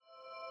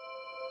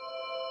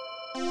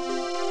Hey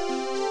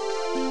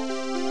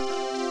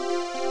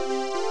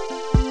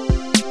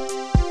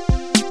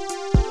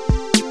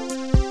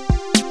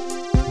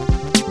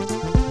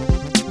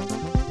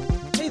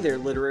there,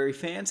 literary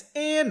fans,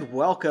 and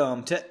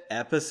welcome to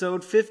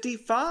episode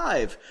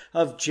 55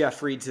 of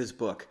Jeff Reads His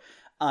Book.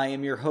 I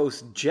am your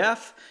host,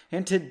 Jeff,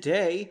 and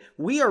today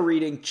we are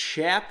reading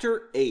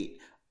Chapter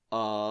 8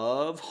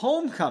 of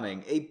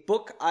Homecoming, a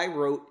book I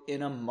wrote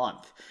in a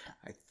month.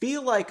 I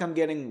feel like I'm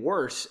getting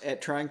worse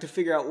at trying to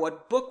figure out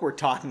what book we're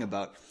talking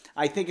about.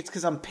 I think it's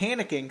because I'm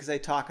panicking because I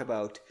talk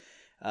about,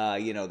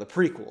 the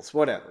prequels,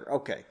 whatever.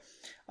 Okay.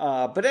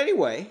 But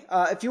anyway,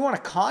 if you want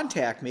to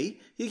contact me,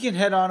 you can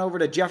head on over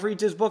to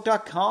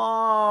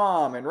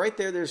jeffreadshisbook.com. And right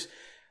there's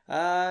 2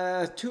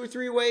 or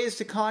 3 ways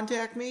to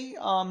contact me.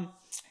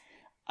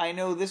 I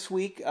know this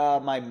week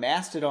my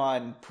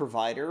Mastodon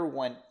provider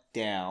went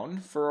down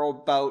for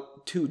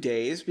about 2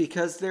 days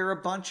because they're a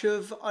bunch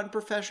of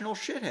unprofessional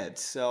shitheads.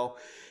 So,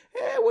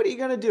 what are you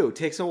going to do? It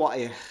takes a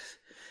while.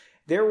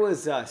 There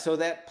was, so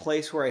that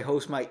place where I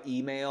host my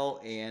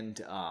email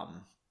and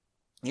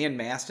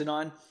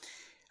Mastodon,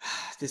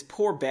 this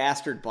poor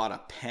bastard bought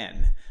a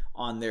pen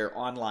on their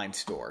online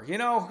store. You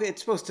know,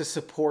 it's supposed to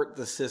support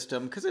the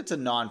system because it's a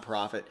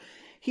nonprofit.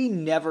 He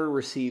never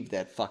received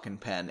that fucking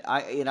pen.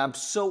 I'm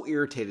so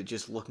irritated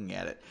just looking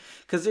at it.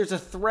 Because there's a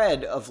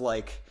thread of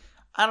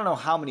I don't know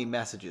how many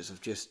messages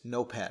of just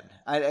no pen.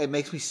 It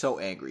makes me so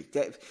angry.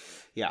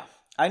 Yeah.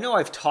 I know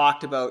I've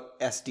talked about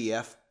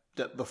SDF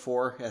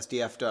before,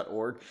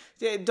 sdf.org.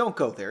 Don't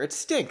go there. It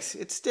stinks.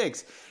 It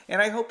stinks.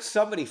 And I hope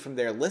somebody from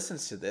there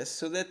listens to this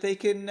so that they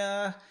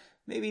can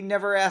maybe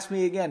never ask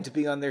me again to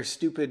be on their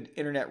stupid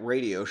internet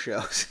radio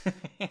shows.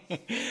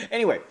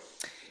 Anyway.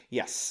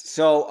 Yes.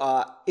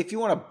 So if you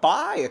want to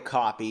buy a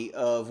copy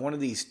of one of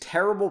these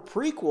terrible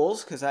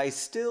prequels, because I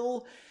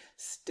still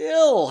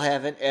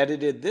haven't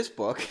edited this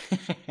book,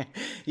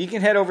 you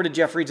can head over to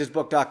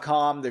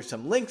jeffreadshisbook.com. There's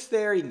some links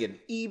there. You can get an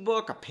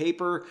ebook, a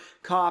paper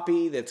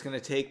copy that's going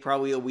to take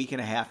probably a week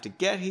and a half to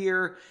get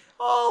here.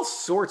 All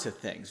sorts of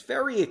things.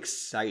 Very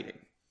exciting.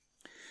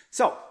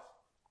 So,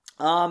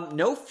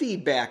 no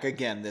feedback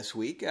again this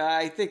week.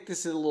 I think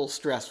this is a little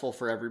stressful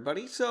for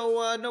everybody,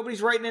 so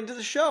nobody's writing into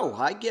the show.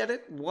 I get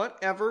it.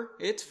 Whatever.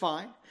 It's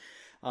fine.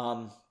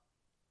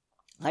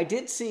 I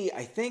did see,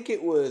 I think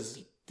it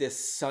was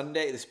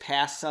this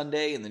past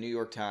Sunday in the New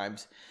York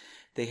Times,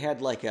 they had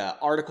an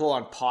article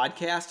on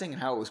podcasting and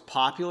how it was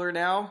popular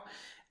now,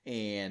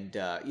 and,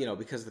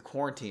 because of the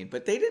quarantine.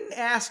 But they didn't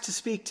ask to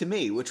speak to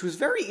me, which was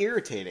very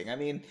irritating. I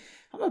mean,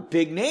 I'm a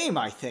big name,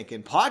 I think,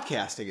 in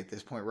podcasting at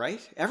this point, right?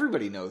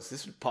 Everybody knows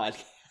this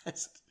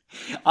podcast.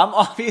 I'm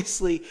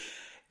obviously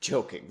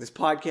joking. This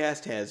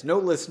podcast has no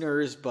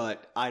listeners,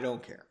 but I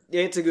don't care.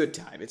 It's a good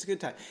time. It's a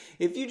good time.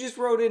 If you just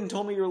wrote in and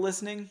told me you were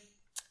listening,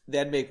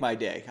 that'd make my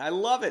day. I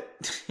love it.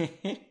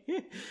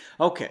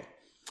 Okay.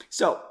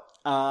 So,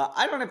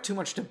 I don't have too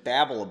much to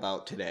babble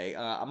about today.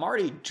 I'm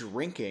already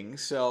drinking,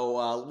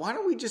 so why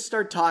don't we just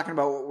start talking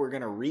about what we're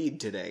going to read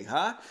today,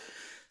 huh?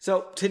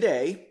 So,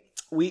 today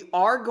we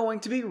are going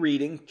to be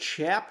reading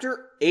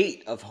Chapter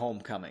 8 of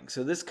Homecoming.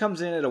 So this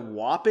comes in at a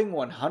whopping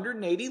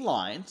 180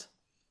 lines.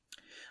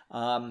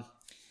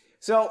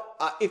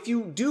 If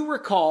you do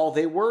recall,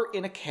 they were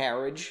in a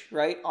carriage,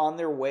 right, on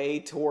their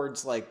way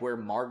towards, where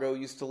Margot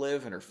used to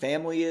live and her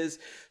family is.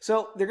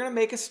 So they're going to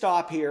make a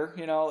stop here,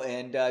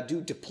 and do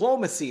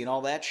diplomacy and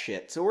all that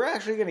shit. So we're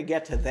actually going to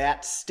get to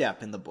that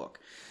step in the book.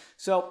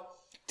 So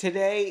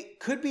today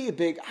could be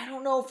I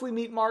don't know if we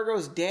meet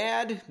Margot's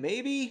dad,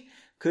 maybe.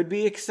 Could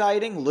be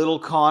exciting. Little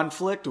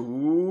conflict.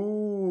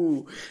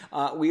 Ooh.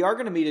 We are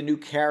going to meet a new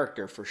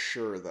character for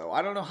sure, though.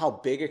 I don't know how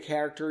big a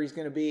character he's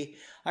going to be.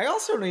 I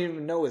also don't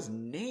even know his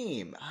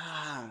name.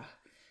 I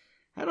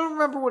don't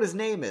remember what his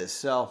name is.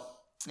 So,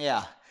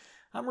 yeah.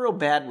 I'm real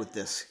bad with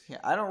this. Yeah,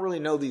 I don't really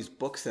know these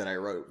books that I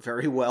wrote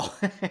very well.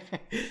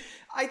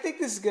 I think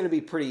this is going to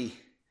be pretty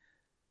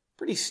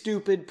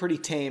stupid, pretty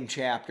tame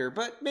chapter,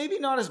 but maybe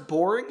not as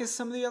boring as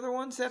some of the other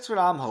ones. That's what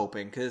I'm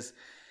hoping, because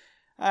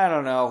I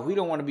don't know. We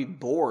don't want to be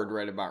bored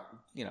right about,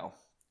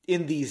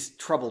 in these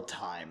troubled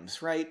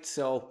times, right?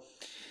 So,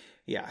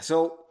 yeah.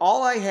 So,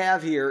 all I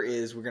have here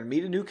is we're going to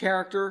meet a new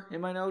character in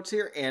my notes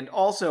here, and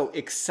also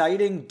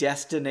exciting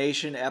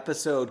destination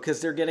episode, because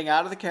they're getting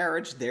out of the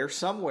carriage. They're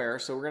somewhere,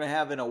 so we're going to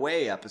have an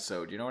away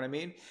episode. You know what I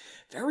mean?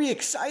 Very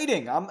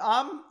exciting.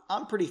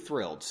 I'm pretty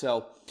thrilled.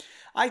 So,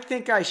 I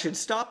think I should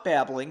stop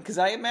babbling, because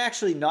I am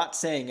actually not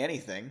saying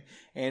anything,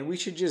 and we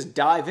should just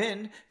dive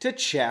in to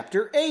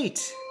Chapter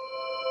 8.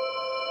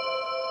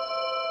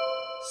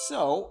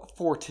 So,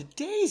 for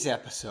today's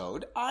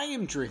episode, I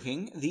am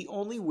drinking the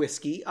only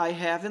whiskey I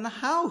have in the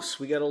house.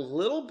 We got a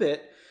little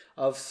bit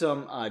of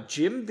some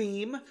Jim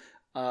Beam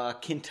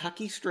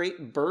Kentucky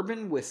Straight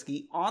Bourbon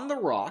Whiskey on the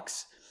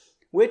rocks,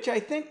 which I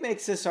think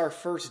makes this our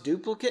first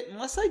duplicate,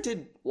 unless I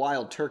did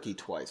Wild Turkey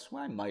twice.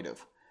 Well, I might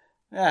have.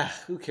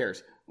 Who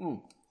cares?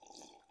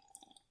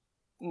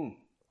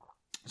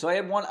 So I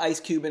had one ice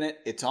cube in it.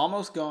 It's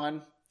almost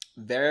gone.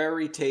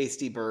 Very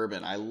tasty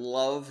bourbon. I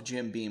love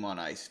Jim Beam on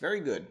ice. Very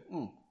good.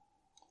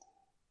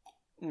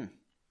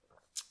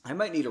 I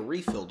might need a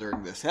refill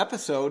during this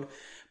episode,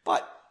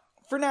 but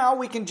for now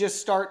we can just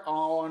start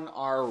on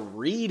our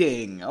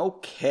reading.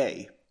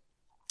 Okay.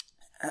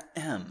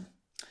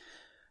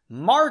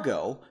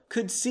 Margot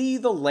could see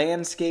the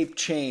landscape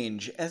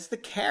change as the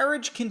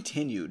carriage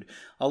continued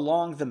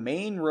along the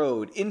main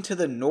road into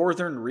the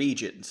northern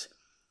regions.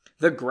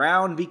 The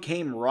ground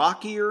became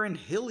rockier and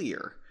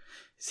hillier.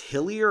 Is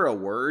hillier a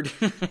word?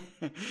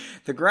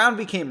 The ground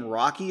became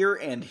rockier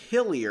and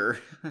hillier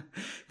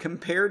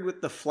compared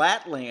with the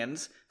flat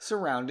lands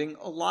surrounding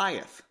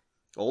Oliath.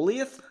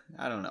 Oliath?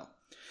 I don't know.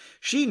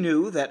 She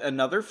knew that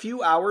another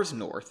few hours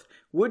north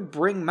would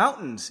bring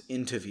mountains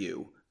into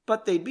view,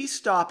 but they'd be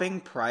stopping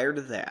prior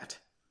to that.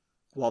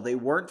 While they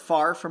weren't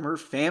far from her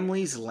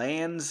family's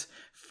lands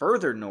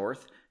further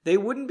north, they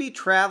wouldn't be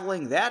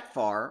traveling that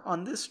far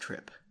on this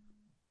trip.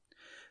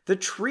 The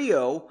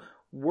trio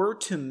were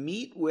to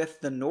meet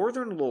with the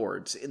northern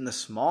lords in the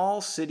small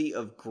city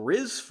of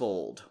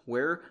Grisfold,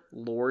 where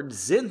Lord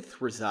Zinth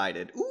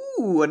resided.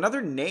 Ooh,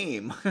 another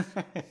name.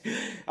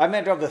 I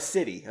meant of a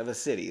city.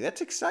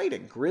 That's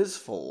exciting.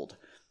 Grisfold.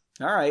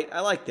 All right, I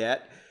like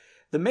that.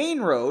 The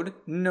main road,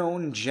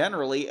 known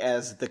generally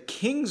as the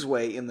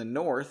Kingsway in the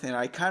north, and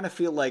I kind of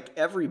feel like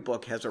every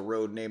book has a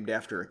road named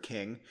after a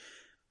king.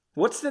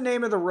 What's the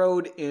name of the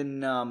road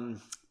in, I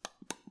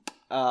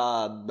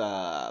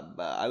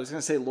was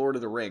going to say Lord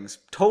of the Rings.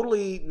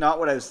 Totally not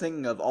what I was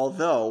thinking of,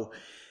 although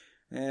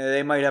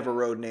they might have a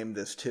road named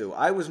this too.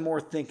 I was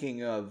more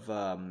thinking of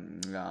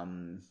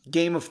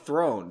Game of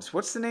Thrones.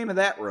 What's the name of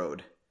that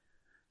road?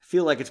 I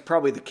feel like it's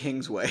probably the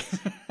Kingsway.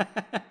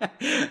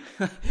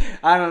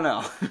 I don't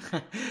know.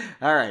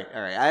 All right.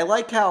 I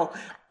like how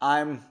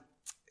I'm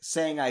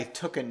saying I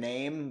took a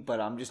name, but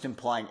I'm just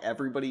implying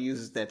everybody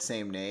uses that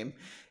same name,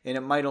 and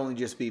it might only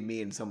just be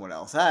me and someone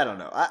else. I don't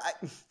know.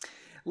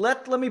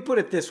 Let me put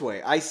it this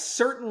way. I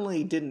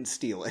certainly didn't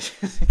steal it,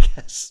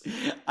 because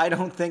I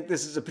don't think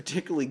this is a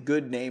particularly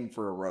good name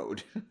for a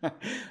road.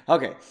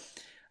 Okay.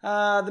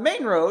 The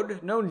main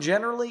road, known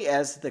generally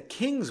as the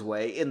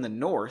Kingsway in the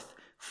north,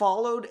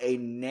 followed a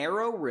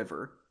narrow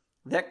river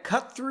that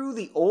cut through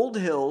the old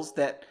hills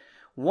that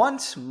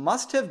once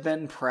must have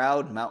been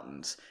proud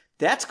mountains.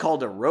 That's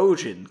called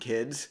erosion,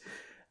 kids.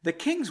 The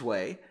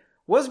Kingsway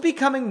was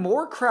becoming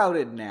more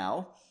crowded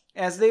now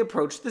as they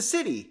approached the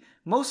city,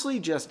 mostly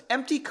just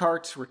empty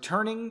carts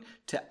returning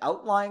to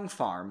outlying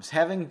farms,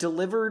 having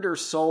delivered or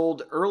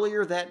sold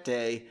earlier that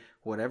day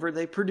whatever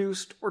they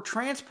produced or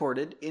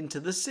transported into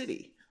the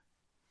city.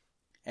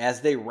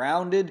 As they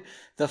rounded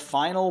the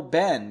final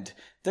bend,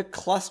 the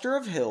cluster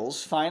of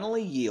hills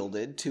finally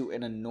yielded to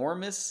an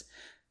enormous...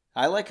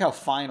 I like how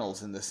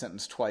final's in the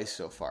sentence twice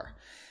so far.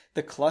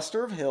 The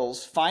cluster of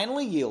hills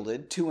finally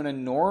yielded to an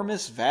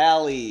enormous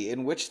valley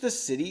in which the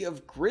city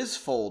of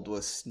Grisfold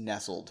was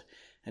nestled.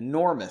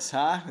 Enormous,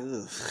 huh?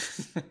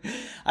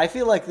 I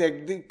feel like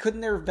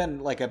couldn't there have been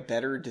like a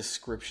better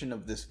description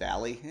of this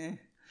valley?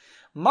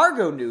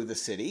 Margot knew the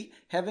city,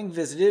 having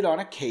visited on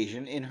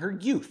occasion in her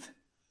youth.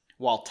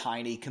 While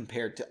tiny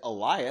compared to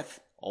Oliath,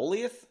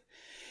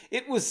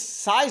 it was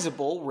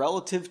sizable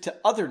relative to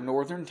other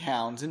northern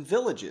towns and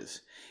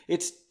villages.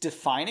 Its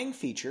defining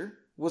feature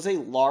was a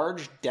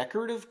large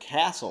decorative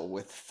castle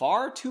with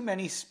far too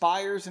many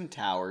spires and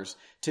towers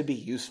to be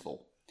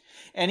useful.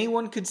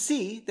 Anyone could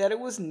see that it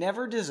was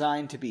never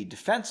designed to be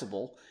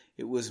defensible.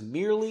 It was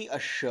merely a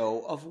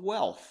show of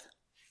wealth.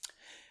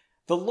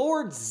 The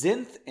Lord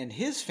Zinth and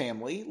his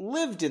family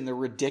lived in the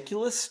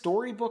ridiculous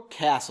storybook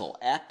castle,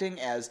 acting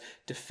as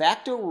de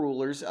facto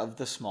rulers of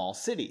the small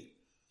city.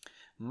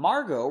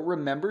 Margot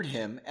remembered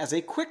him as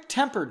a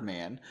quick-tempered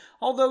man,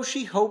 although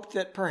she hoped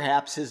that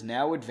perhaps his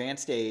now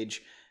advanced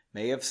age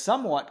may have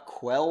somewhat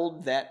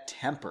quelled that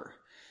temper.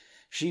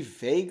 She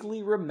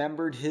vaguely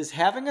remembered his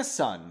having a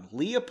son,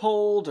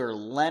 Leopold or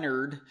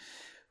Leonard,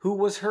 who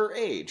was her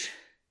age.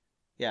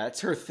 Yeah,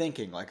 it's her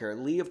thinking, like her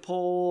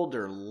Leopold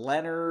or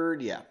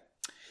Leonard, yeah.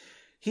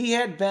 He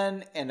had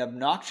been an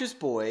obnoxious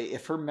boy,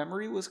 if her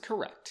memory was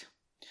correct.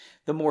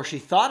 The more she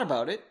thought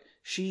about it,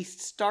 she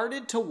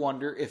started to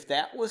wonder if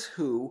that was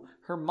who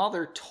her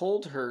mother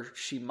told her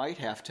she might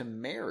have to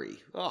marry.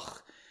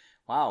 Ugh.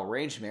 Wow,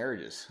 arranged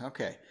marriages.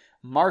 Okay.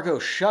 Margot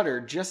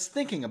shuddered just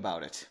thinking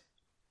about it.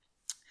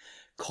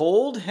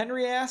 Cold?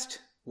 Henry asked.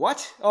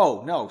 What?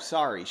 Oh, no,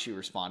 sorry, she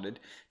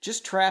responded.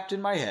 Just trapped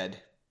in my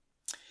head.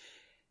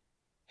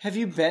 Have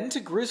you been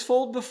to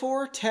Grisfold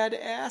before? Ted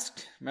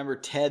asked. Remember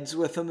Ted's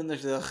with him in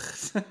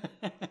the...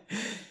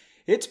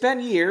 It's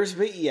been years,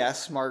 but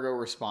yes, Margot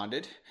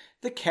responded.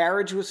 The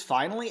carriage was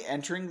finally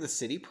entering the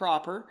city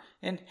proper,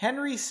 and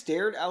Henry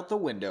stared out the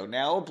window,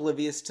 now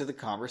oblivious to the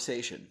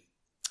conversation.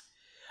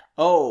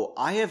 Oh,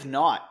 I have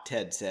not,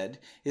 Ted said.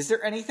 Is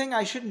there anything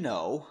I should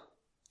know?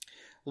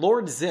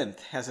 Lord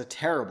Zinth has a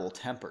terrible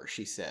temper,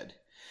 she said.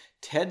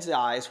 Ted's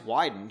eyes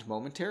widened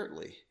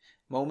momentarily.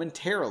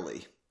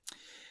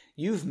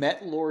 You've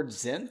met Lord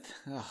Zinth?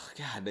 Oh,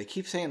 God, they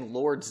keep saying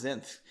Lord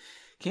Zinth.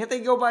 Can't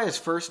they go by his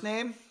first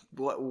name?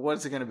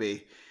 What's it going to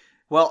be?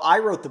 Well, I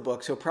wrote the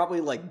book, so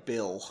probably like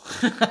Bill.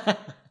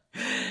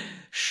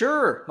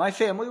 Sure, my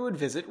family would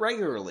visit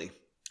regularly.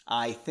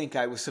 I think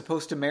I was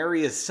supposed to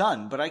marry his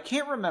son, but I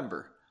can't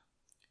remember.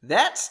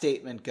 That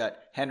statement got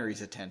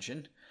Henry's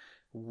attention.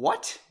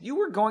 What? You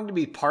were going to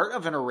be part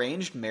of an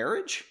arranged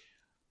marriage?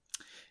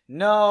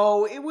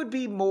 No, it would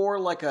be more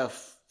like a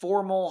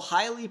formal,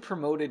 highly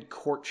promoted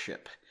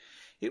courtship.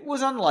 It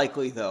was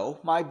unlikely, though,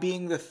 my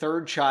being the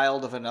third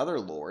child of another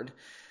lord.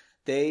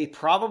 They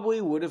probably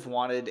would have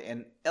wanted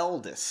an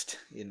eldest,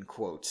 in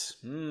quotes.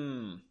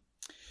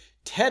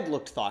 Ted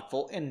looked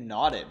thoughtful and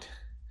nodded.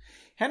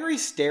 Henry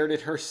stared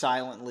at her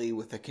silently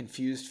with a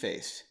confused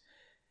face.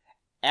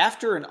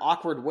 After an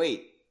awkward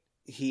wait,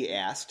 he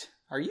asked,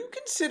 "Are you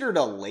considered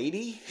a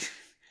lady?"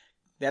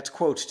 That's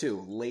quotes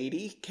too.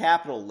 Lady,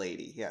 capital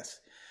lady, yes.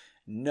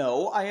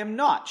 "No, I am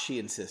not," she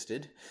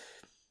insisted.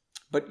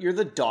 "But you're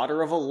the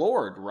daughter of a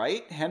lord,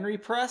 right?" Henry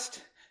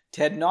pressed.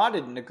 Ted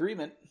nodded in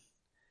agreement.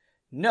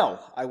 "No,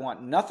 I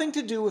want nothing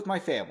to do with my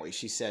family,"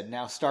 she said,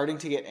 now starting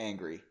to get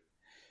angry.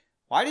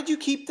 "Why did you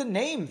keep the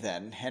name,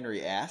 then?"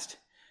 Henry asked.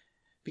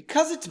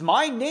 "Because it's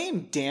my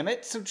name, damn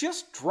it, so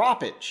just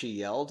drop it," she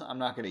yelled. I'm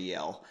not going to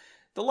yell.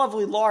 The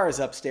lovely Laura's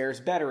upstairs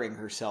bettering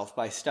herself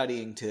by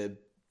studying to,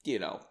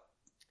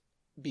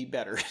 be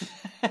better.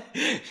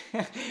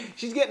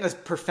 She's getting a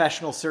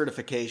professional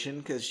certification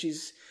because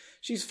she's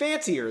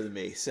fancier than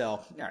me. So,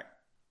 all right.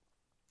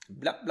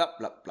 Blah, blah,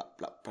 blah, blah,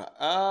 blah,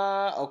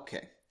 blah.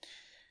 Okay.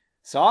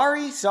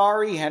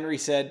 Sorry, Henry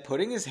said,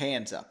 putting his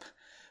hands up.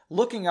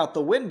 Looking out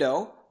the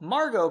window,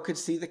 Margot could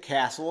see the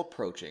castle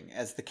approaching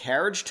as the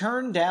carriage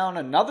turned down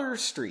another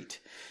street.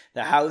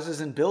 The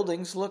houses and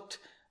buildings looked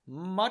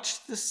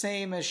much the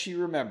same as she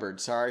remembered.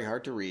 Sorry,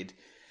 hard to read.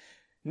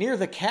 Near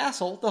the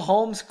castle, the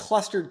homes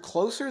clustered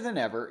closer than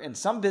ever, and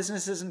some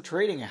businesses and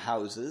trading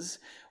houses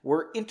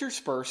were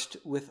interspersed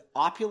with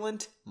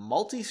opulent,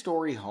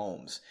 multi-story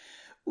homes.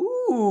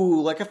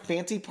 Ooh, like a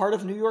fancy part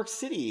of New York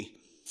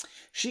City.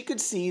 She could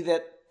see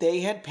that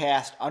they had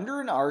passed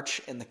under an arch,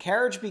 and the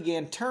carriage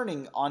began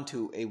turning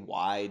onto a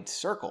wide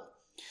circle.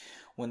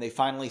 When they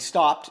finally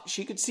stopped,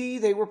 she could see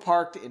they were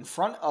parked in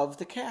front of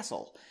the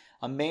castle.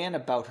 A man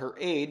about her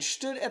age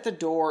stood at the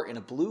door in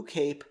a blue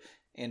cape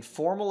and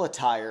formal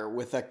attire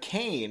with a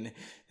cane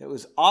that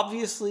was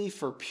obviously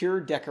for pure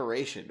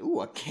decoration.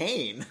 Ooh, a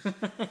cane!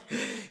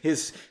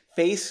 His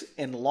face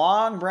and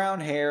long brown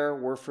hair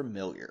were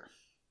familiar.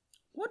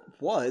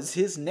 What was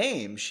his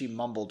name? She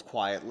mumbled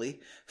quietly,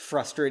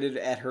 frustrated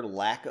at her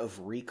lack of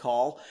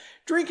recall.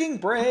 Drinking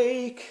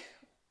break!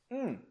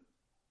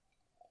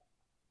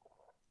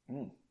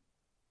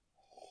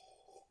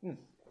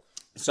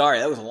 Sorry,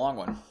 that was a long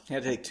one. I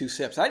had to take 2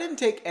 sips. I didn't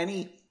take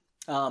any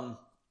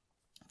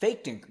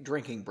fake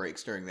drinking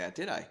breaks during that,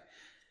 did I?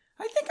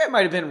 I think I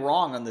might have been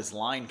wrong on this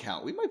line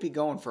count. We might be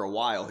going for a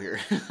while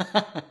here.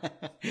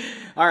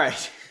 All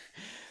right.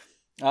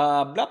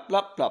 Blah,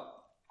 blah,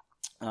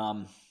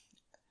 blah.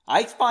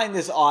 I find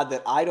this odd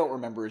that I don't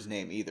remember his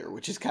name either,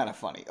 which is kind of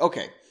funny.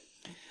 Okay.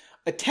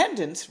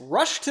 Attendants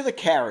rushed to the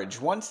carriage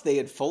once they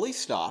had fully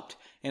stopped,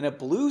 and a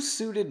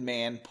blue-suited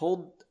man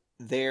pulled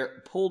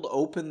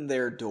open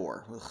their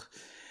door. Ugh.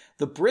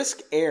 The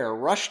brisk air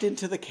rushed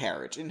into the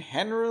carriage, and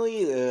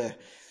Henry.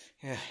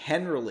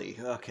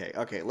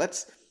 Okay,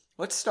 let's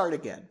start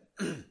again.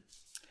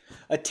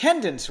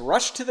 Attendants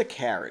rushed to the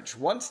carriage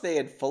once they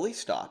had fully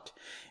stopped,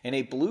 and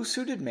a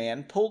blue-suited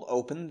man pulled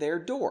open their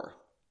door.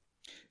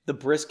 The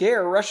brisk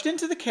air rushed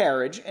into the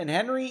carriage, and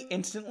Henry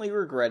instantly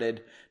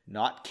regretted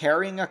not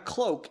carrying a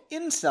cloak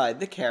inside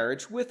the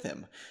carriage with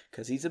him,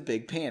 because he's a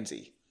big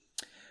pansy.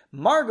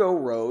 Margot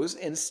rose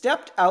and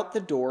stepped out the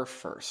door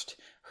first,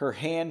 her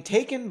hand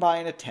taken by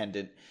an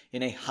attendant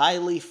in a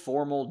highly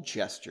formal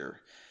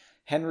gesture.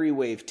 Henry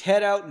waved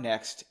Ted out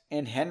next,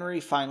 and Henry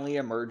finally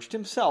emerged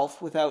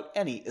himself without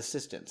any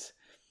assistance.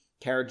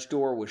 Carriage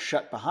door was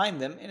shut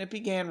behind them, and it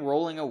began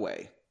rolling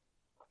away.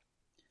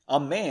 A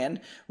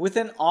man with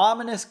an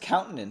ominous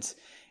countenance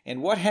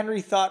and what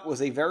Henry thought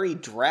was a very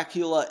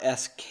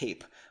Dracula-esque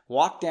cape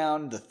walked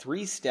down the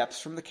 3 steps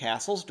from the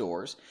castle's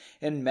doors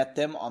and met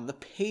them on the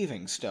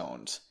paving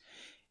stones.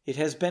 "It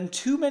has been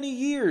too many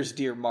years,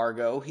 dear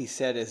Margot," he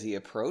said as he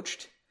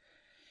approached.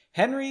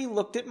 Henry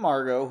looked at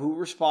Margot, who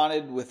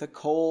responded with a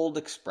cold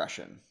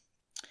expression.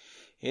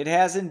 "It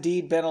has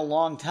indeed been a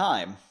long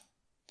time."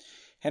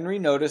 Henry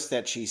noticed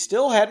that she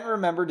still hadn't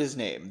remembered his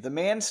name. The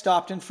man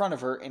stopped in front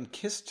of her and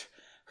kissed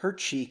her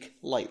cheek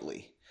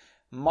lightly.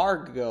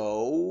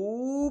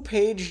 Margot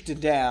paged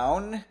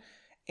down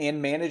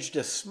and managed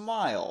a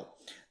smile,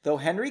 though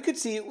Henry could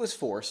see it was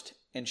forced,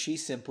 and she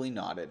simply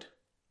nodded.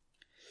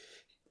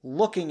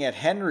 Looking at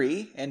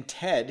Henry and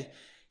Ted,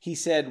 he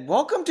said,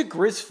 "Welcome to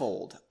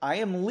Griswold. I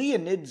am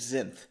Leonid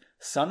Zinth,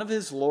 son of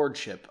his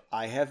lordship.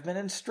 I have been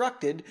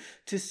instructed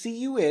to see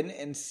you in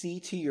and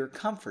see to your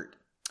comfort."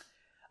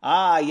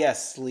 "Ah,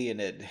 yes,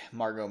 Leonid,"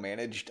 Margot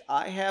managed.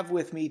 "I have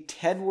with me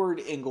Tedward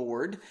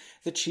Ingleward,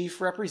 the chief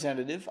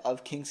representative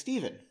of King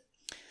Stephen."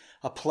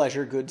 "A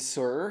pleasure, good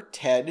sir,"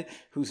 Ted,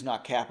 who's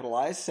not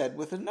capitalized, said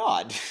with a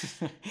nod.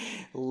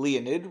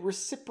 Leonid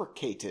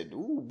reciprocated.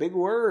 Ooh, big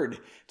word.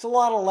 It's a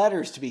lot of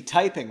letters to be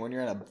typing when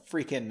you're in a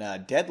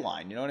freaking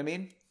deadline, you know what I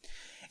mean?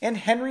 "And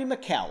Henry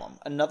McCallum,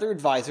 another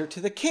advisor to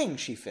the king,"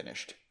 she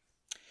finished.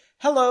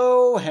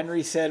 "Hello,"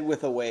 Henry said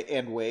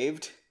and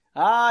waved.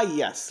 "Ah,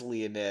 yes,"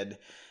 Leonid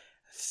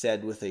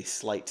said with a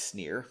slight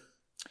sneer.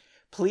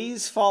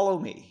 "Please follow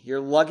me. Your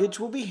luggage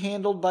will be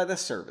handled by the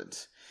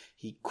servants."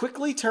 He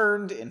quickly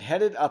turned and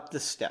headed up the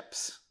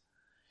steps.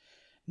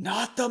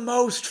 "Not the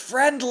most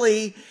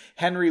friendly,"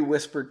 Henry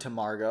whispered to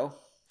Margot.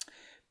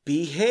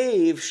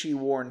 "Behave," she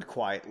warned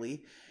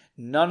quietly.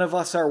 "None of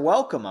us are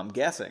welcome, I'm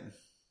guessing."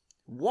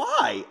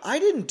 "Why? I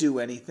didn't do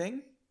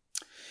anything."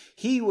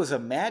 "He was a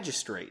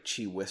magistrate,"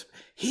 she whispered.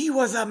 "He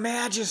was a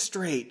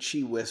magistrate,"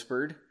 she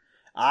whispered.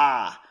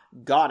 "Ah,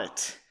 got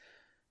it."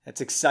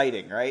 That's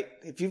exciting, right?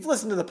 If you've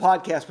listened to the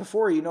podcast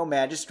before, you know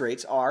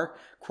magistrates are,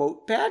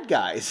 quote, bad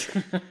guys.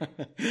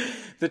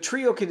 The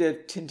trio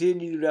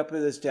continued up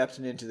the steps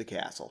and into the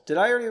castle. Did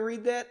I already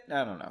read that?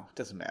 I don't know. It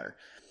doesn't matter.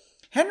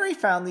 Henry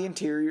found the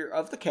interior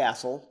of the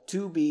castle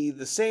to be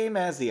the same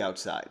as the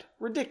outside.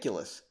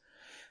 Ridiculous.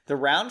 The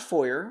round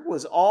foyer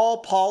was all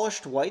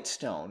polished white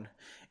stone.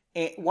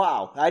 And,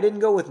 wow, I didn't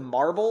go with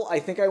marble. I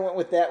think I went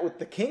with that with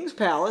the King's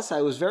Palace.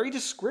 I was very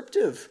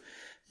descriptive.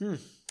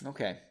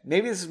 Okay.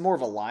 Maybe this is more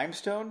of a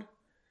limestone?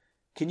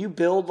 Can you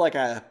build like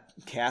a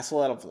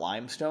castle out of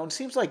limestone?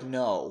 Seems like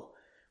no.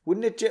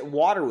 Wouldn't it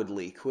water would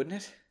leak,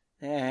 wouldn't it?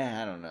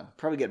 I don't know.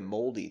 Probably get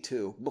moldy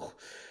too.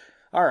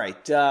 All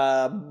right.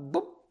 All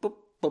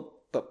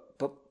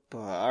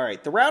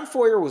right. The round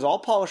foyer was all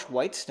polished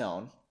white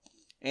stone,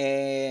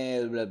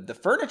 and the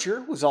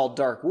furniture was all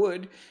dark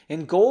wood,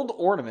 and gold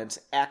ornaments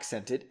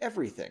accented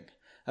everything.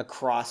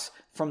 Across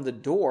from the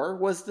door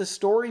was the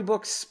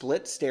storybook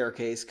split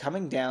staircase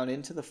coming down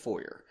into the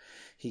foyer.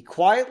 He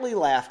quietly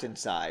laughed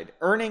inside,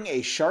 earning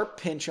a sharp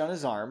pinch on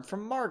his arm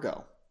from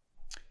Margot.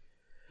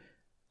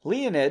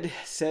 Leonid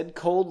said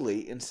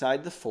coldly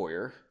inside the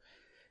foyer,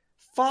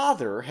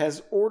 "Father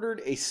has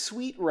ordered a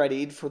suite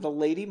readied for the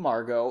Lady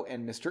Margot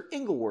and Mr.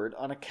 Inglewood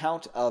on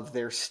account of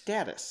their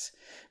status.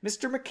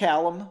 Mr.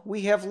 McCallum,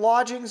 we have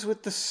lodgings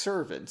with the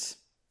servants."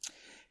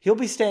 "He'll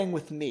be staying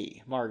with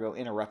me," Margot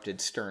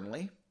interrupted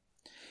sternly.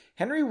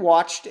 Henry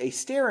watched a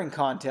staring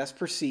contest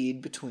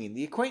proceed between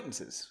the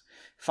acquaintances.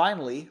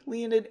 Finally,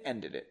 Leonid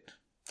ended it.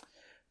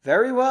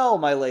 "Very well,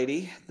 my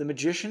lady. The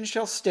magician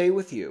shall stay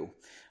with you.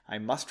 I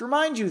must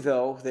remind you,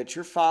 though, that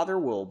your father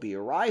will be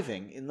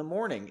arriving in the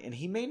morning, and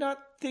he may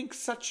not think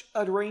such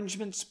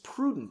arrangements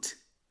prudent."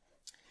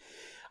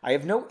 "I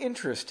have no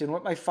interest in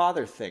what my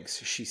father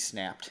thinks," she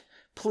snapped.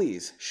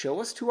 "Please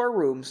show us to our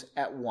rooms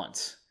at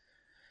once."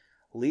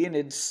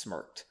 Leonid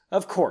smirked.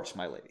 "Of course,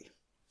 my lady."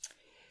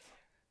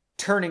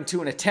 Turning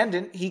to an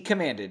attendant, he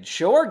commanded,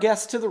 "Show our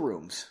guests to the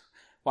rooms."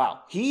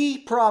 Wow, he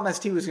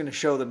promised he was going to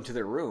show them to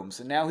their rooms,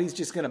 and now he's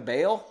just going to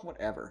bail?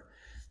 Whatever.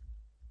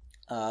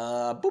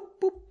 Boop,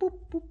 boop,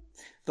 boop, boop.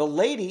 "The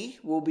lady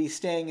will be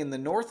staying in the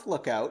North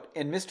Lookout,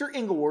 and Mr.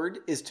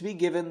 Inglewood is to be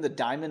given the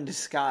Diamond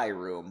Sky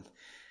room."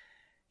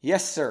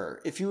 "Yes,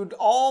 sir. If you would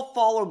all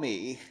follow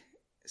me,"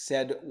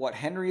 said what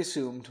Henry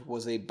assumed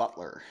was a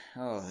butler.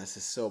 Oh, this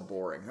is so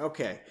boring.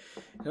 Okay.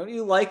 Don't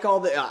you like all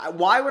the...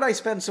 why would I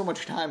spend so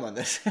much time on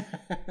this?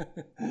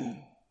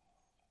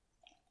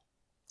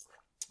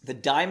 The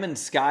Diamond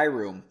Sky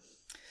room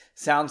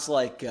sounds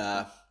like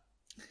a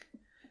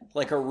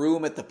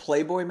room at the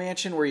Playboy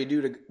Mansion where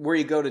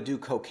you go to do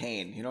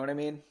cocaine. You know what I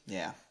mean?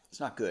 Yeah, it's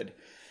not good.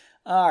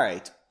 All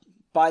right.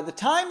 By the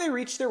time they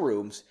reached their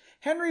rooms,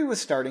 Henry was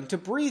starting to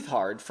breathe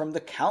hard from the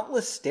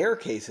countless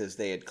staircases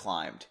they had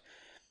climbed.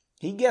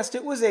 He guessed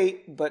it was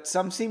 8, but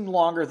some seemed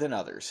longer than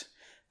others.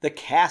 The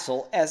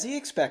castle, as he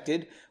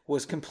expected,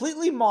 was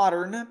completely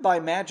modern by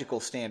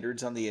magical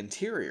standards on the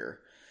interior.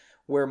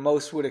 Where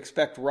most would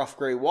expect rough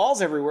gray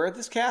walls everywhere,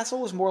 this castle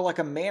was more like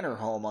a manor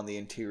home on the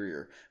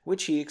interior,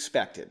 which he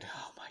expected.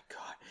 Oh my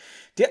god.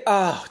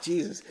 Oh,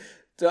 Jesus.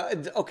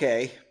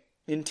 Okay.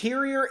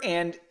 Interior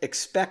and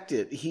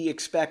expected. He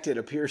expected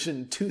appears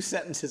in 2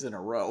 sentences in a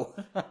row.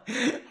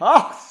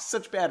 Oh,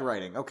 such bad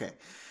writing. Okay.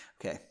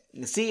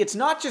 See, it's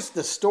not just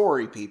the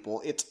story,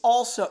 people. It's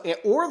also,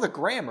 or the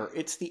grammar.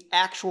 It's the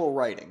actual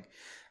writing.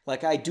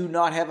 Like, I do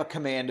not have a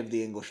command of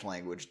the English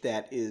language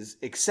that is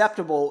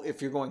acceptable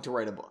if you're going to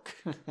write a book.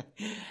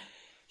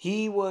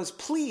 He was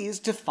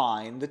pleased to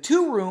find the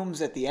 2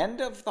 rooms at the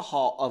end of a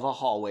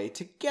hallway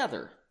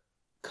together,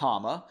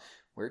 comma,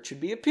 where it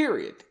should be a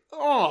period.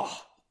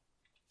 Oh!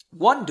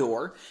 One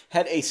door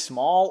had a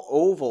small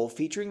oval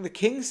featuring the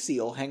king's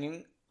seal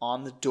hanging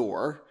on the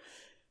door.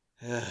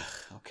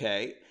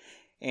 Okay.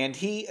 And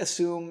he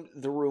assumed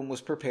the room was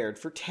prepared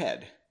for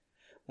Ted.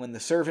 When the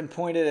servant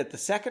pointed at the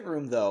second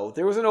room, though,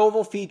 there was an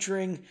oval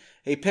featuring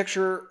a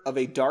picture of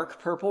a dark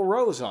purple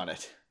rose on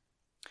it.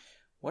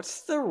 What's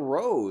the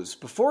rose?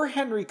 Before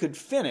Henry could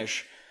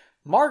finish,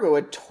 Margot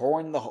had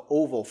torn the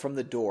oval from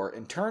the door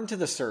and turned to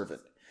the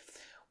servant.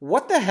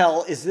 "What the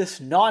hell is this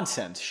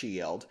nonsense?" she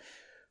yelled.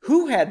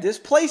 "Who had this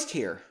placed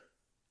here?"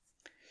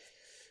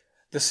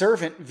 The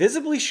servant,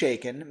 visibly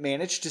shaken,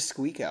 managed to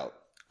squeak out,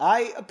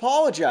 "I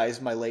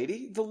apologize, my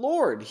lady. The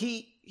Lord,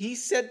 he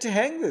said to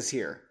hang this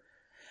here."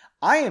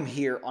 "I am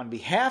here on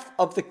behalf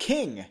of the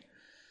king."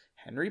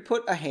 Henry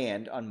put a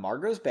hand on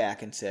Margot's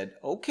back and said,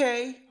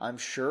 "Okay, I'm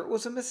sure it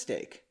was a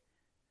mistake."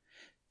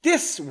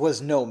 "This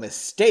was no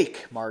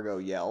mistake," Margot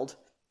yelled.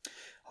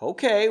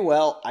 "Okay,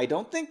 well, I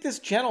don't think this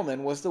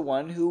gentleman was the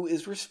one who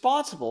is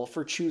responsible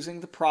for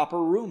choosing the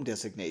proper room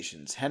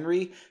designations,"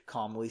 Henry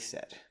calmly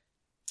said.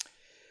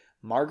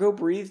 Margot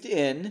breathed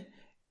in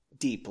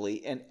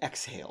deeply and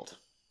exhaled.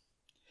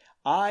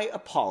 "I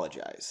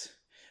apologize.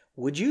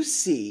 Would you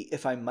see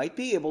if I might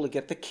be able to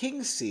get the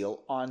king's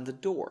seal on the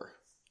door?"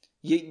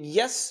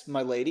 Yes,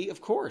 my lady,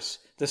 of course,"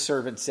 the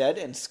servant said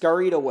and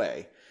scurried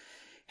away.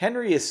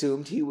 Henry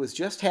assumed he was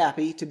just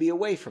happy to be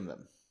away from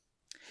them.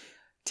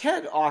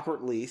 Ted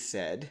awkwardly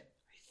said,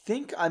 "I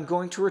think I'm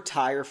going to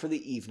retire for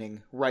the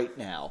evening right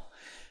now,"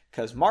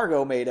 because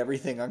Margot made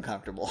everything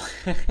uncomfortable.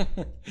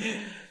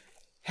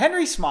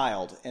 Henry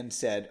smiled and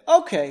said,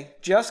 "Okay,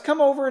 just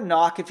come over and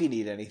knock if you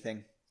need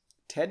anything."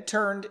 Ted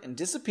turned and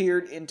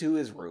disappeared into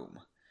his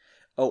room.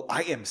 "Oh,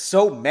 I am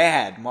so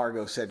mad,"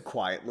 Margot said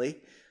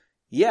quietly.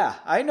 "Yeah,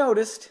 I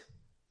noticed."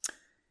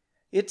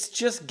 "It's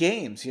just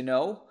games, you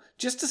know.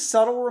 Just a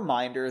subtle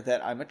reminder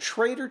that I'm a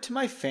traitor to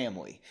my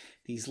family.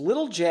 These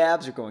little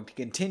jabs are going to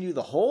continue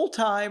the whole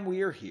time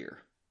we are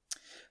here."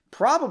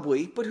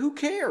 "Probably, but who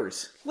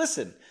cares?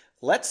 Listen,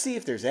 let's see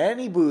if there's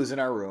any booze in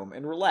our room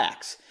and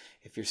relax.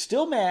 If you're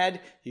still mad,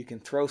 you can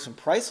throw some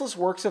priceless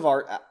works of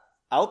art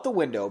out the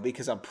window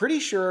because I'm pretty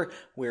sure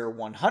we're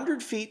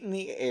 100 feet in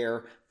the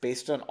air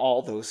based on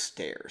all those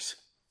stairs."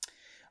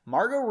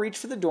 Margot reached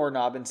for the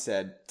doorknob and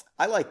said,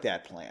 "I like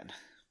that plan."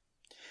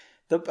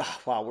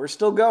 Wow, we're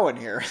still going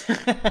here.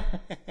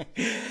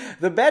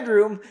 The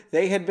bedroom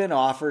they had been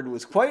offered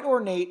was quite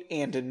ornate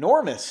and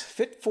enormous,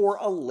 fit for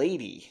a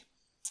lady.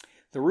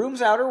 The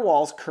room's outer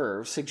walls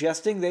curved,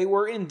 suggesting they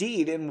were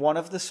indeed in one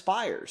of the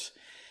spires.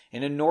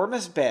 An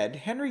enormous bed,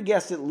 Henry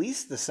guessed at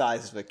least the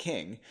size of a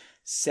king,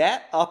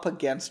 sat up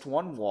against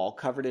one wall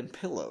covered in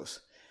pillows.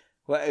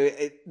 Well,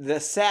 the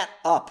sat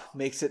up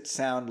makes it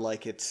sound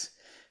like it's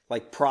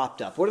like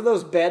propped up. What are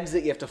those beds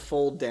that you have to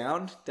fold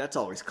down? That's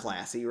always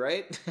classy,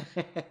 right?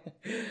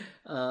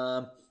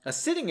 A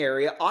sitting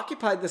area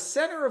occupied the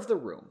center of the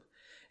room.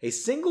 A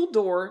single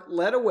door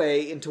led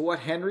away into what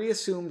Henry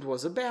assumed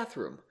was a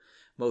bathroom.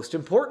 Most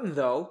important,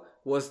 though,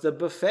 was the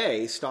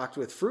buffet stocked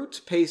with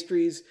fruits,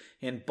 pastries,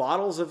 and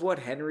bottles of what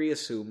Henry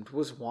assumed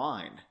was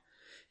wine.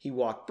 He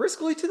walked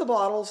briskly to the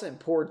bottles and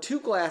poured 2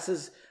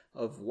 glasses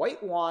of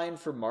white wine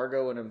for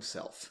Margot and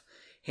himself.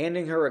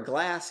 Handing her a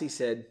glass, he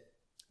said,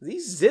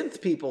 "These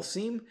Zinth people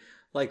seem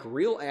like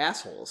real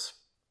assholes."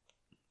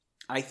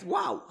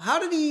 Wow, how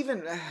did he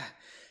even...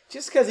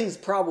 Just because he's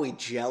probably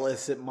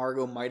jealous that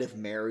Margot might have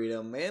married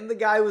him, and the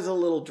guy was a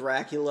little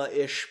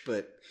Dracula-ish,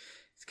 but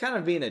he's kind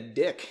of being a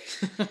dick.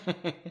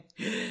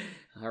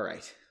 All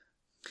right.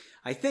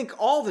 I think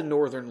all the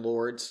Northern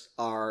Lords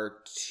are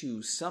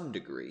to some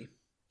degree.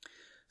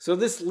 So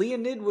this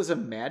Leonid was a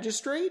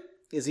magistrate?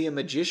 Is he a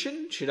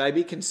magician? Should I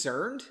be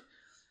concerned?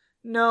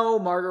 No,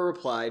 Margot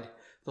replied.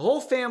 The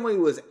whole family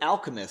was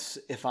alchemists,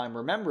 if I'm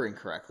remembering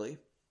correctly.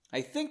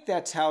 I think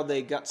that's how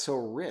they got so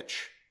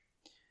rich.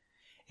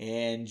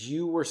 And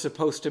you were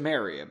supposed to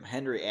marry him?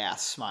 Henry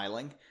asked,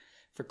 smiling.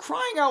 For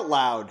crying out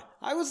loud,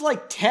 I was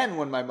like 10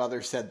 when my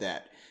mother said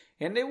that,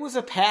 and it was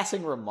a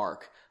passing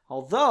remark.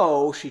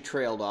 Although, she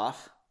trailed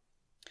off.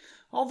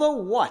 Although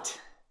what?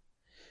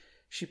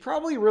 She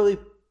probably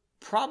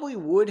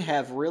would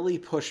have really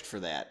pushed for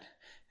that.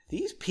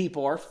 These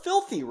people are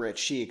filthy rich,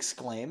 she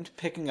exclaimed,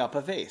 picking up a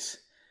vase.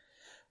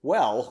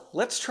 Well,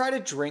 let's try to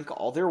drink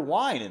all their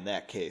wine in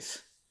that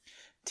case.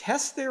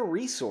 Test their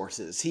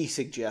resources, he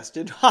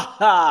suggested. Ha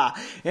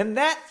ha! And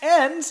that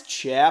ends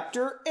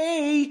Chapter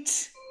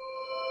 8!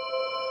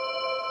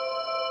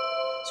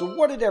 So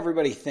what did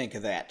everybody think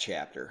of that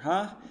chapter,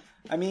 huh?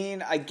 I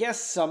mean, I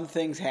guess some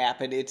things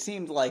happened. It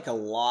seemed like a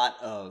lot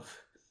of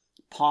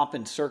pomp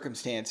and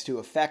circumstance to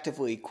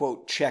effectively,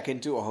 quote, check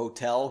into a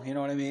hotel, you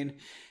know what I mean?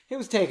 It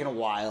was taking a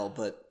while,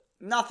 but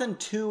nothing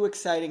too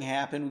exciting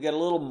happened. We got a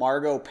little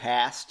Margot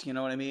past, you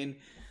know what I mean?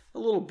 A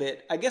little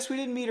bit. I guess we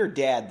didn't meet her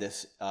dad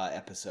this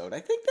episode.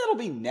 I think that'll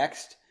be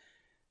next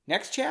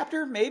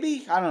chapter,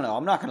 maybe? I don't know.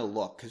 I'm not going to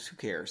look, because who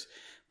cares?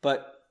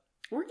 But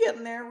we're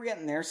getting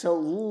there. So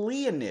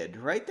Leonid,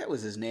 right? That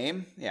was his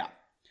name.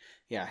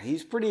 Yeah,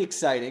 he's pretty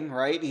exciting,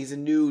 right? He's a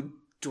new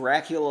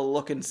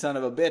Dracula-looking son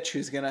of a bitch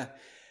who's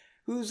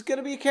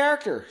gonna be a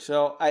character.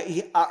 So,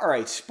 all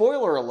right,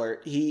 spoiler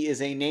alert, he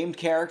is a named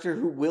character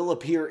who will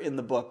appear in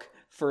the book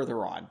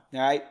further on. All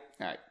right.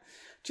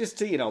 Just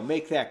to,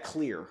 make that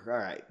clear. All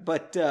right.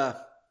 But,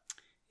 that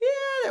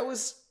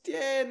was,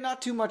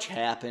 not too much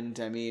happened.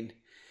 I mean,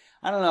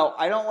 I don't know.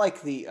 I don't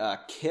like the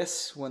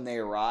kiss when they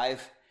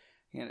arrive.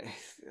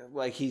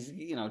 Like he's,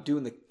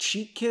 doing the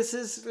cheek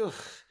kisses. Ugh.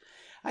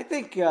 I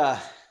think, I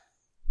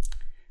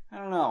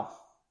don't know.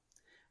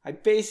 I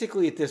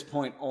basically, at this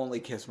point,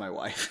 only kiss my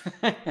wife.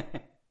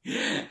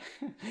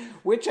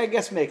 Which I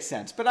guess makes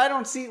sense. But I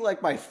don't see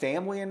like my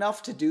family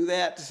enough to do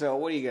that. So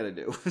what are you going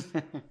to do?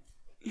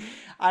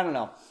 I don't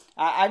know.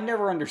 I've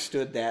never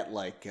understood that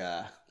like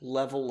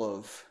level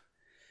of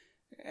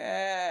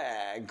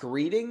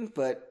greeting,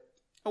 but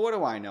what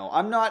do I know?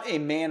 I'm not a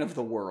man of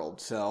the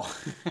world, so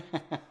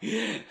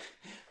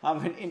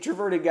I'm an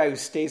introverted guy who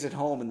stays at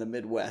home in the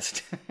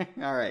Midwest.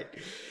 All right.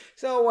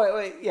 So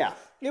yeah,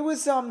 it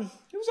was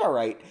all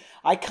right.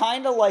 I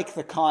kind of like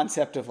the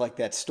concept of like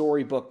that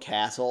storybook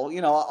castle.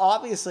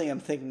 Obviously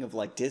I'm thinking of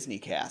like Disney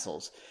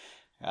castles.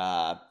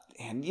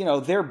 And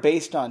they're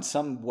based on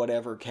some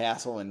whatever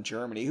castle in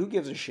Germany. Who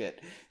gives a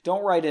shit?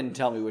 Don't write in and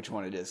tell me which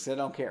one it is. I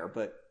don't care.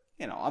 But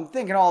I'm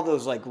thinking all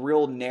those like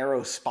real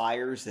narrow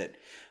spires that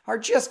are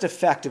just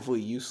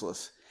effectively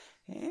useless.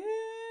 And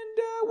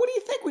what do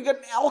you think? We got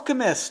an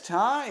alchemist,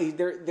 huh?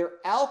 They're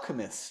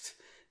alchemists.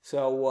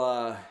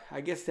 So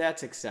I guess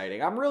that's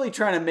exciting. I'm really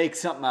trying to make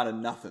something out of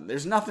nothing.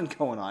 There's nothing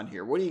going on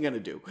here. What are you going to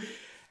do?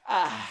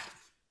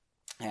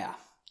 Yeah.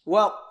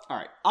 Well, all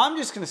right. I'm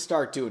just going to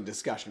start doing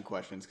discussion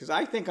questions because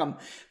I think I'm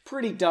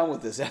pretty done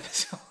with this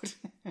episode.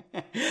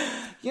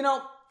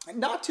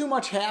 Not too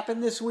much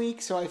happened this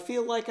week, so I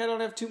feel like I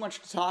don't have too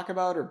much to talk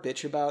about or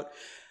bitch about.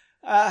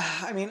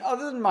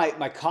 Other than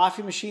my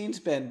coffee machine's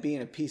been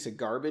being a piece of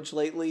garbage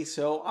lately,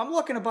 so I'm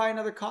looking to buy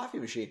another coffee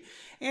machine.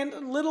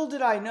 And little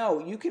did I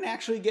know, you can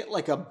actually get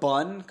like a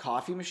Bunn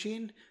coffee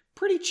machine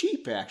pretty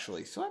cheap,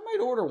 actually. So I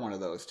might order one of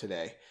those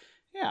today.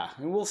 Yeah,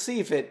 and we'll see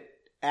if it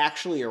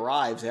actually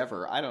arrives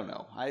ever. I don't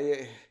know.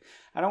 I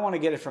don't want to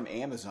get it from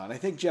Amazon. I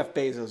think Jeff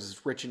Bezos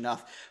is rich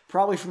enough,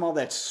 probably from all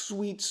that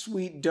sweet,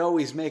 sweet dough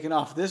he's making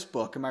off this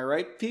book. Am I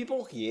right,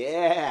 people?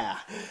 Yeah.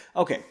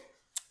 Okay.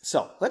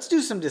 So let's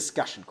do some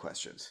discussion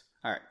questions.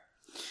 All right.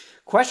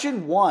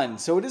 Question 1.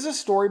 So it is a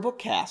storybook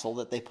castle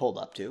that they pulled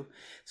up to.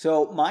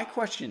 So my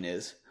question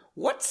is,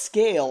 what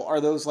scale are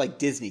those like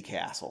Disney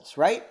castles,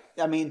 right?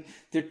 I mean,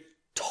 they're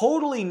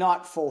totally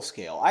not full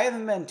scale. I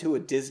haven't been to a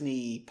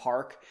Disney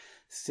park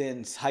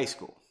since high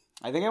school.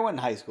 I think I went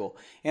in high school.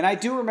 And I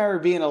do remember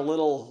being a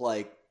little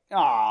like,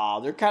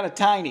 they're kind of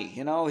tiny.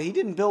 He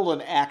didn't build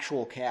an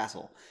actual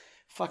castle.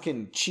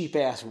 Fucking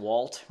cheap-ass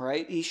Walt,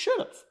 right? He should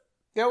have.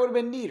 That would have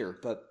been neater,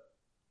 but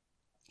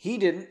he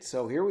didn't,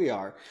 so here we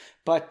are.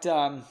 But,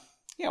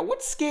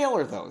 what scale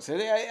are those?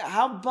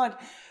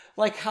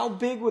 How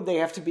big would they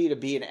have to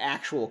be an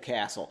actual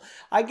castle?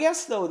 I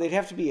guess, though, they'd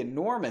have to be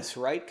enormous,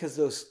 right? Because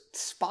those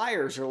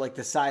spires are like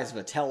the size of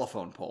a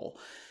telephone pole.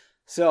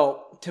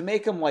 So, to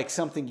make them like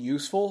something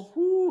useful,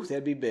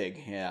 that'd be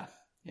big. Yeah.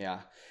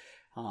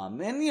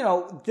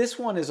 And this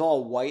one is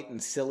all white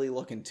and silly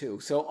looking too.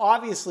 So,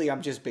 obviously,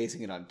 I'm just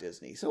basing it on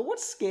Disney. So, what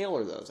scale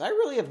are those? I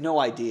really have no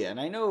idea. And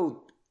I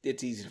know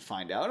it's easy to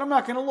find out. I'm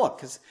not going to look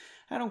because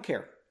I don't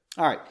care.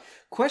 All right.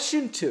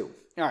 Question 2.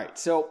 All right.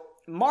 So,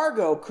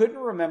 Margot couldn't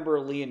remember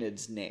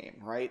Leonid's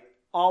name, right?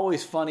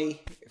 Always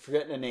funny,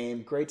 forgetting a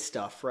name. Great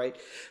stuff, right?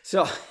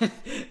 So,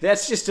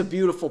 that's just a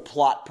beautiful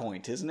plot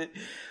point, isn't it?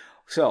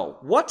 So,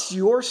 what's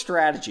your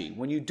strategy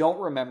when you don't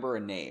remember a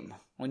name?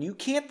 When you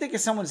can't think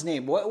of someone's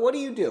name, what do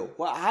you do?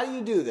 How do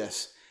you do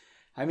this?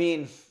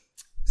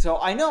 So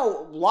I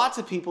know lots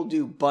of people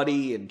do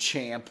Buddy and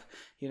Champ,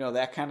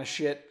 that kind of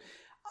shit.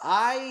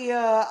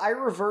 I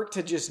revert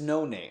to just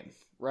no name,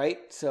 right?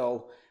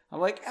 So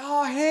I'm like,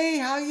 oh, hey,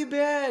 how you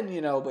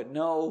been? But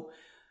no,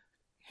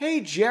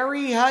 hey,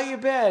 Jerry, how you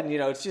been?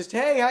 It's just,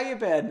 hey, how you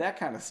been? That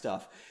kind of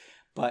stuff.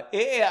 But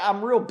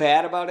I'm real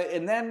bad about it.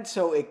 And then,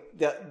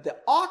 the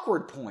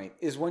awkward point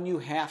is when you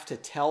have to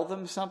tell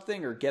them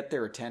something or get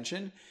their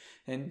attention.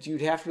 And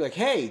you'd have to be like,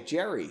 hey,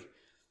 Jerry.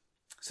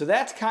 So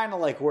that's kind of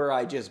like where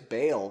I just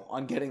bail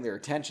on getting their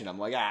attention. I'm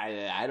like,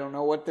 I don't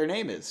know what their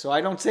name is. So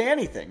I don't say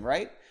anything,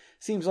 right?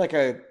 Seems like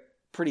a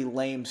pretty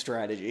lame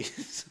strategy.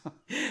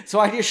 So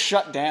I just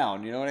shut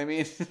down, you know what I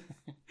mean?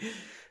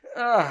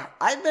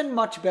 I've been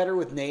much better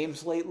with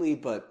names lately,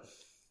 but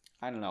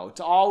I don't know.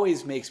 It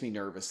always makes me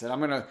nervous that I'm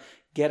going to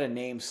get a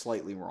name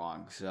slightly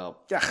wrong. So,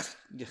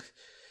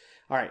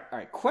 all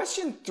right.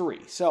 Question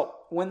 3. So,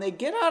 when they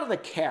get out of the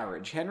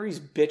carriage, Henry's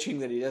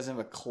bitching that he doesn't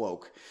have a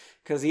cloak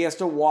because he has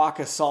to walk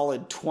a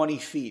solid 20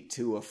 feet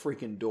to a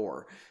freaking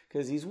door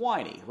because he's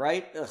whiny,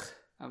 right?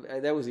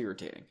 That was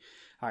irritating.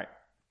 All right.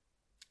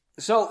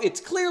 So,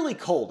 it's clearly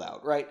cold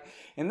out, right?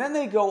 And then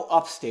they go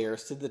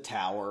upstairs to the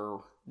tower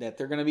that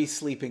they're going to be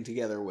sleeping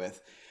together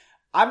with.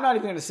 I'm not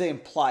even going to say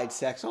implied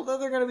sex, although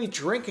they're going to be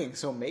drinking,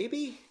 so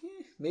maybe.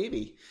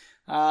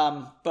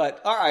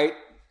 But all right,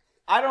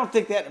 I don't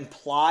think that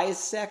implies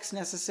sex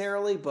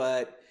necessarily,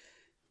 but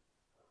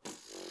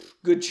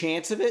good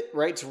chance of it,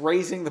 right? It's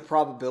raising the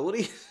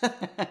probability.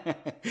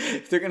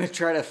 If they're going to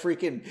try to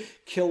freaking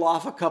kill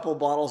off a couple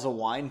bottles of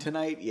wine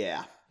tonight,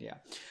 yeah.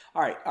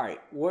 All right.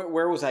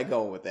 Where was I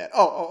going with that?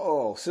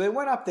 Oh. So they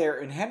went up there,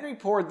 and Henry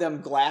poured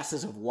them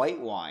glasses of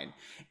white wine,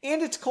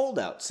 and it's cold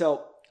out.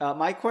 So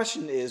my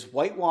question is,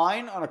 white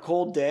wine on a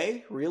cold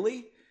day?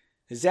 Really?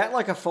 Is that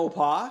like a faux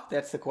pas?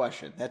 That's the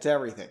question. That's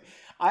everything.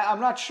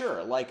 I'm not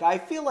sure. Like, I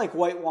feel like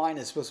white wine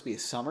is supposed to be a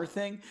summer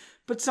thing,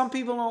 but some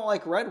people don't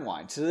like red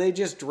wine. So they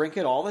just drink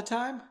it all the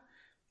time?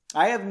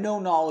 I have no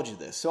knowledge of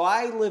this. So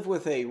I live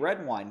with a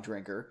red wine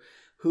drinker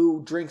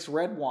who drinks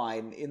red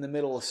wine in the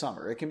middle of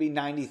summer. It can be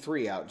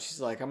 93 out. She's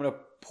like, I'm going to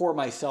pour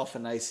myself a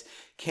nice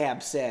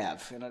Cab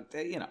Sav. And,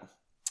 you know,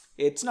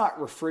 it's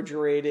not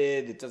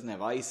refrigerated. It doesn't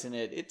have ice in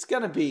it. It's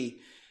going to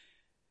be,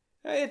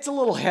 it's a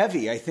little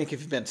heavy, I think,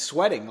 if you've been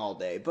sweating all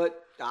day. But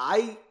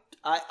I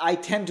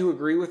tend to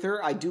agree with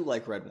her. I do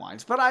like red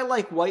wines. But I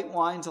like white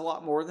wines a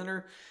lot more than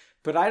her.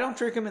 But I don't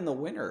drink them in the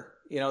winter.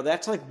 You know,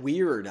 that's like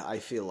weird, I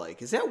feel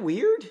like. Is that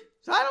weird?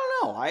 I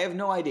don't know. I have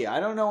no idea. I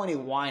don't know any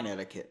wine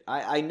etiquette.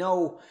 I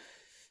know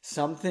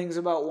some things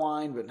about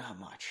wine, but not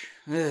much.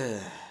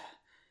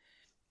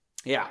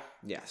 Yeah.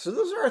 So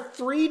those are our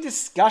 3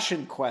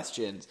 discussion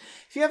questions.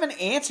 If you have an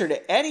answer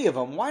to any of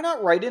them, why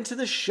not write into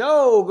the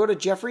show? Go to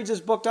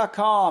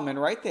jeffreadsbook.com, and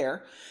right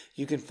there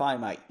you can find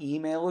my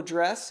email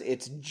address.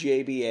 It's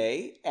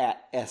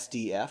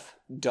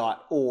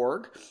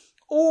jba@sdf.org.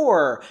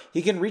 Or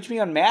you can reach me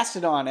on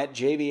Mastodon at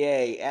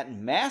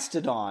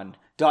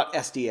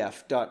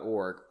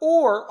jba@mastodon.sdf.org.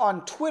 Or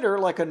on Twitter,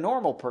 like a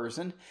normal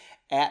person,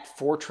 at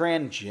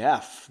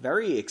FortranJeff.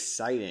 Very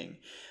exciting.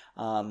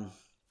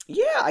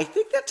 Yeah, I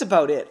think that's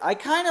about it. I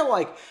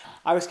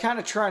was kind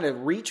of trying to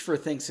reach for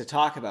things to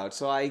talk about.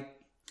 So I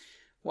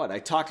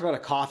talked about a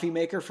coffee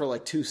maker for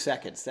like 2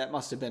 seconds. That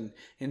must have been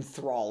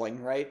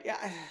enthralling, right?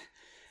 Yeah,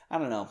 I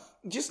don't know.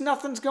 Just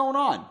nothing's going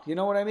on. You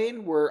know what I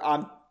mean?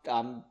 I'm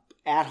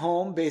at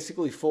home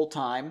basically full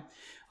time.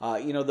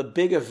 The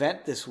big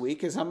event this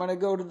week is I'm going to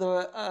go to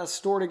the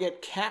store to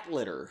get cat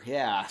litter.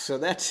 Yeah, so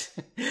that's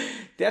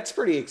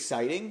pretty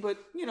exciting. But,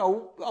 you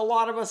know, a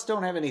lot of us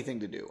don't have anything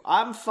to do.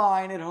 I'm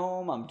fine at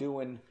home.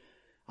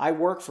 I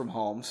work from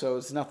home, so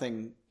it's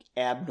nothing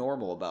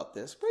abnormal about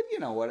this. But you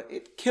know what?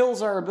 It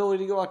kills our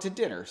ability to go out to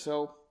dinner.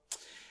 So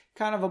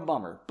kind of a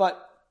bummer.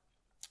 But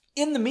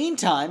in the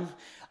meantime,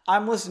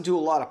 I'm listening to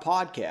a lot of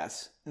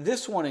podcasts.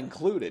 This one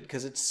included,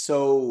 because it's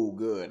so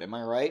good. Am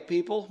I right,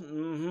 people?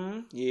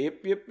 Mm-hmm.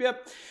 Yep. You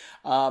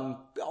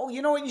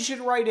know what? You should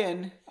write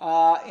in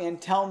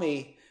and tell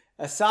me,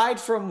 aside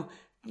from,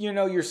 you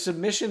know, your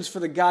submissions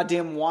for the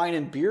goddamn wine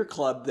and beer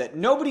club that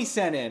nobody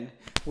sent in,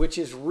 which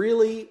is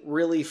really,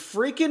 really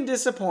freaking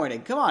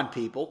disappointing. Come on,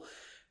 people.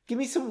 Give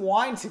me some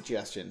wine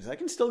suggestions. I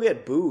can still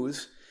get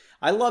booze.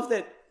 I love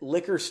that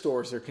liquor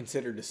stores are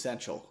considered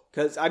essential.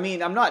 Because, I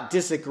mean, I'm not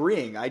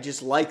disagreeing. I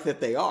just like that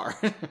they are.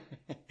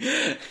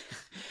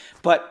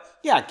 But,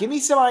 yeah, give me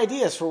some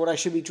ideas for what I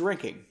should be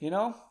drinking, you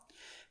know?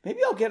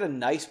 Maybe I'll get a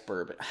nice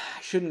bourbon.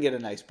 I shouldn't get a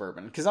nice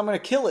bourbon because I'm going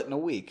to kill it in a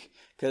week.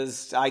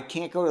 Because I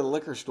can't go to the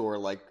liquor store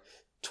like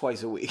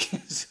twice a week.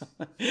 So,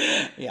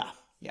 yeah.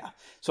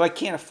 So I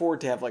can't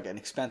afford to have like an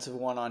expensive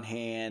one on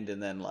hand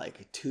and then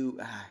like 2...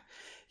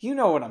 You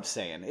know what I'm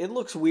saying. It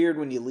looks weird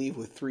when you leave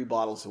with 3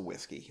 bottles of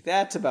whiskey.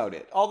 That's about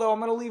it. Although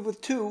I'm going to leave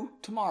with 2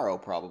 tomorrow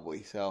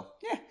probably. So,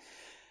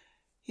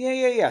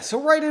 yeah.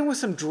 So write in with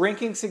some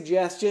drinking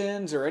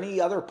suggestions or any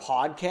other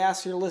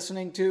podcasts you're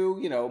listening to.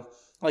 You know,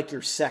 like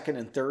your second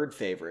and third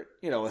favorite.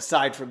 You know,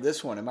 aside from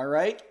this one. Am I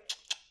right?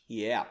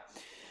 Yeah.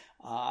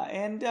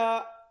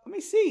 Let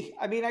me see.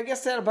 I mean, I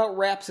guess that about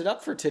wraps it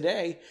up for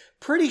today.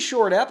 Pretty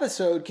short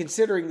episode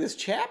considering this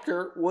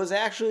chapter was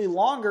actually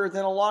longer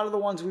than a lot of the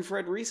ones we've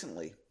read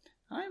recently.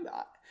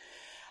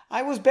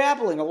 I was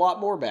babbling a lot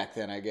more back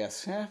then, I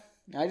guess. I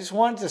just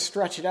wanted to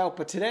stretch it out,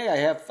 but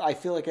today I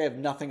feel like I have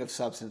nothing of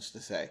substance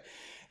to say.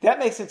 That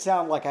makes it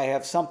sound like I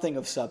have something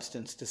of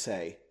substance to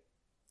say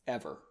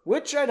ever,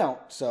 which I don't.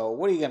 So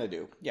what are you going to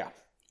do? Yeah.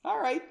 All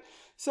right.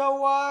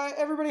 So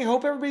everybody,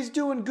 hope everybody's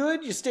doing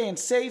good. You're staying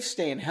safe,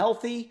 staying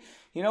healthy.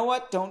 You know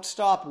what? Don't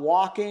stop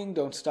walking.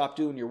 Don't stop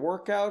doing your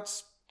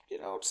workouts. You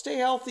know, stay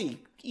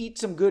healthy. Eat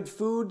some good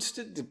food.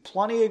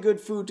 Plenty of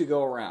good food to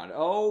go around.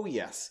 Oh,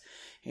 yes.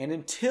 And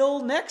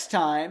until next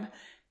time,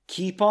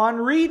 keep on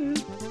reading.